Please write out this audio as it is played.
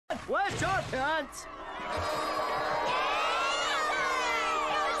Where's your pants?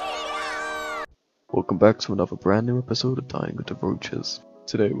 Welcome back to another brand new episode of Dying with the Roaches.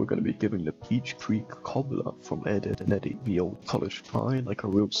 Today we're going to be giving the Peach Creek Cobbler from Ed, Edd and Eddy the old college pie like a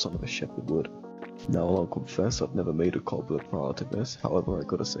real son of a shepherd would. Now I'll confess I've never made a cobbler prior to this, however I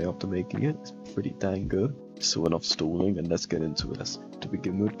gotta say after making it, it's pretty dang good. So enough stalling and let's get into it. To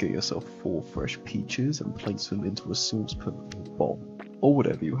begin with, get yourself 4 fresh peaches and place them into a saucepan or bowl, or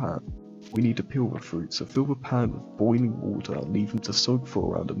whatever you have. We need to peel the fruit, so fill the pan with boiling water and leave them to soak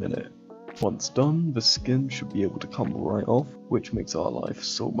for around a minute. Once done, the skin should be able to come right off, which makes our life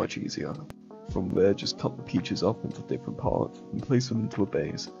so much easier. From there, just cut the peaches up into different parts and place them into a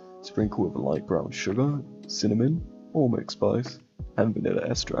base. Sprinkle with light brown sugar, cinnamon, or mixed spice, and vanilla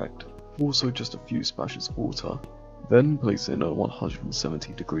extract. Also just a few splashes of water. Then place it in a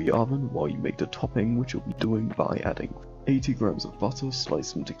 170-degree oven while you make the topping, which you'll be doing by adding 80 grams of butter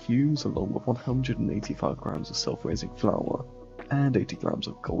sliced into cubes along with 185 grams of self-raising flour and 80 grams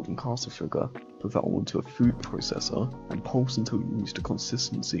of golden caster sugar. Put that all into a food processor and pulse until you reach the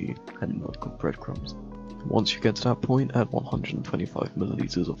consistency and not cook breadcrumbs. Once you get to that point, add 125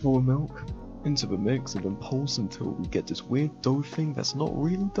 milliliters of whole milk into the mix and then pulse until we get this weird dough thing that's not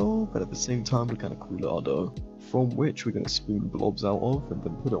really dough, but at the same time we kind of call it our dough, from which we're going to spoon blobs out of and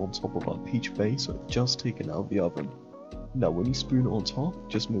then put it on top of our peach base so it's just taken out of the oven. Now when you spoon it on top,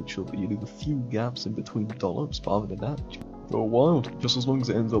 just make sure that you leave a few gaps in between the dollops, but other than that, go wild, just as long as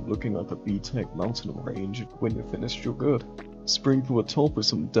it ends up looking like a B-Tech mountain range. When you're finished, you're good. Sprinkle the top with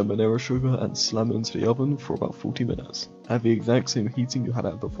some demonera sugar and slam it into the oven for about 40 minutes. At the exact same heating you had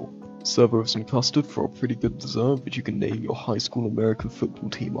at before. Serve with some custard for a pretty good dessert which you can name your high school American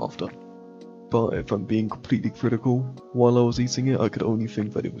football team after. But if I'm being completely critical, while I was eating it I could only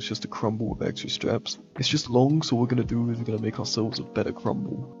think that it was just a crumble with extra straps. It's just long, so what we're going to do is we're going to make ourselves a better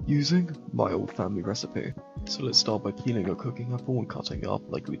crumble, using my old family recipe. So let's start by peeling a cooking apple and cutting it up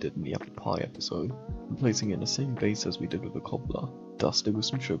like we did in the apple pie episode, and placing it in the same base as we did with the cobbler. Dust it with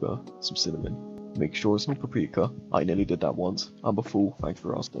some sugar, some cinnamon. Make sure it's not paprika, I nearly did that once. I'm a fool, thanks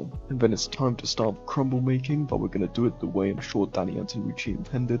for asking. And then it's time to start crumble making, but we're going to do it the way I'm sure Danny Antonucci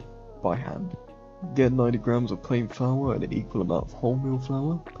intended, by hand. Get 90 grams of plain flour and an equal amount of wholemeal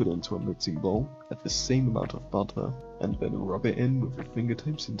flour, put it into a mixing bowl, add the same amount of butter, and then rub it in with your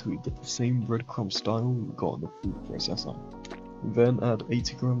fingertips until you get the same breadcrumb style you got in the food processor. Then add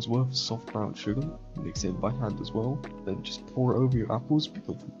 80 grams worth of soft brown sugar, mix it in by hand as well, then just pour it over your apples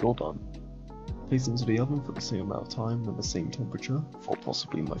because you're done. Place it into the oven for the same amount of time and the same temperature for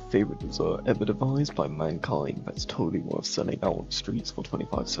possibly my favourite dessert ever devised by mankind that's totally worth selling out on the streets for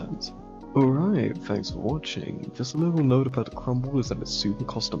 25 cents. Alright, thanks for watching. Just a little note about the crumble is that it's super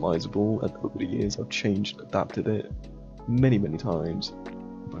customizable, and over the years I've changed and adapted it many times.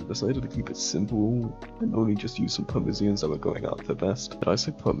 But I decided to keep it simple and only just use some parmesans that were going out the best. Did I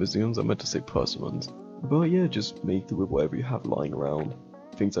say parmesans? I meant to say persimmons. But yeah, just make do with whatever you have lying around.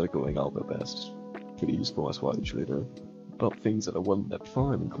 Things that are going out the best. Pretty useful, that's what I usually do. But things that are well in their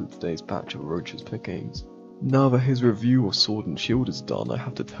prime include today's batch of Roaches pickings. Now that his review of Sword and Shield is done, I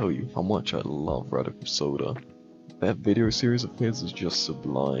have to tell you how much I love Radical Soda. That video series of his is just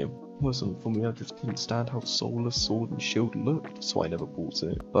sublime. Personally, for me, I just couldn't stand how soulless Sword and Shield looked, so I never bought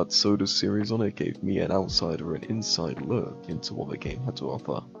it. But Soda's series on it gave me an outsider and inside look into what the game had to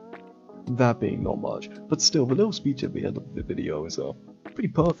offer. That being not much, but still, the little speech at the end of the video is pretty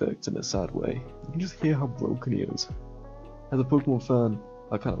perfect in a sad way. You can just hear how broken he is. As a Pokemon fan,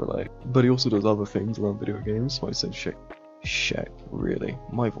 I kind of relate, but he also does other things around video games, so I said check, really,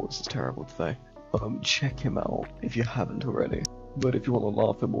 my voice is terrible today. Check him out if you haven't already. But if you want to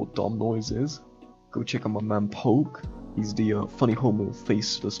laugh at more dumb noises, go check out my man Poke. He's the funny homo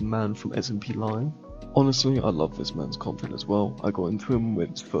faceless man from SMP Live. Honestly, I love this man's content as well. I got into him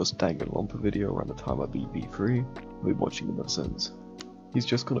with his first Danganronpa video around the time I beat B3, I've been watching him ever since. He's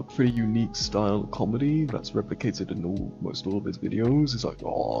just got a pretty unique style of comedy that's replicated in almost all of his videos. It's like,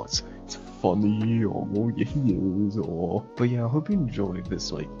 oh, it's funny, or oh, yeah, he is, or... But yeah, I hope you enjoyed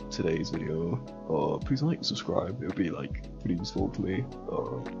this, like, today's video. Please like and subscribe, it would be, like, pretty useful to me.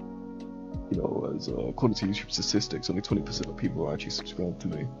 You know, as according to YouTube statistics, only 20% of people are actually subscribed to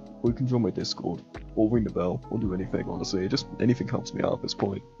me. Or you can join my Discord, or ring the bell, or do anything, honestly. Just anything helps me out at this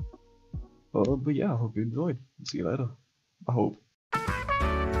point. But yeah, I hope you enjoyed. See you later. I hope.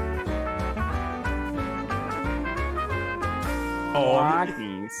 Oh,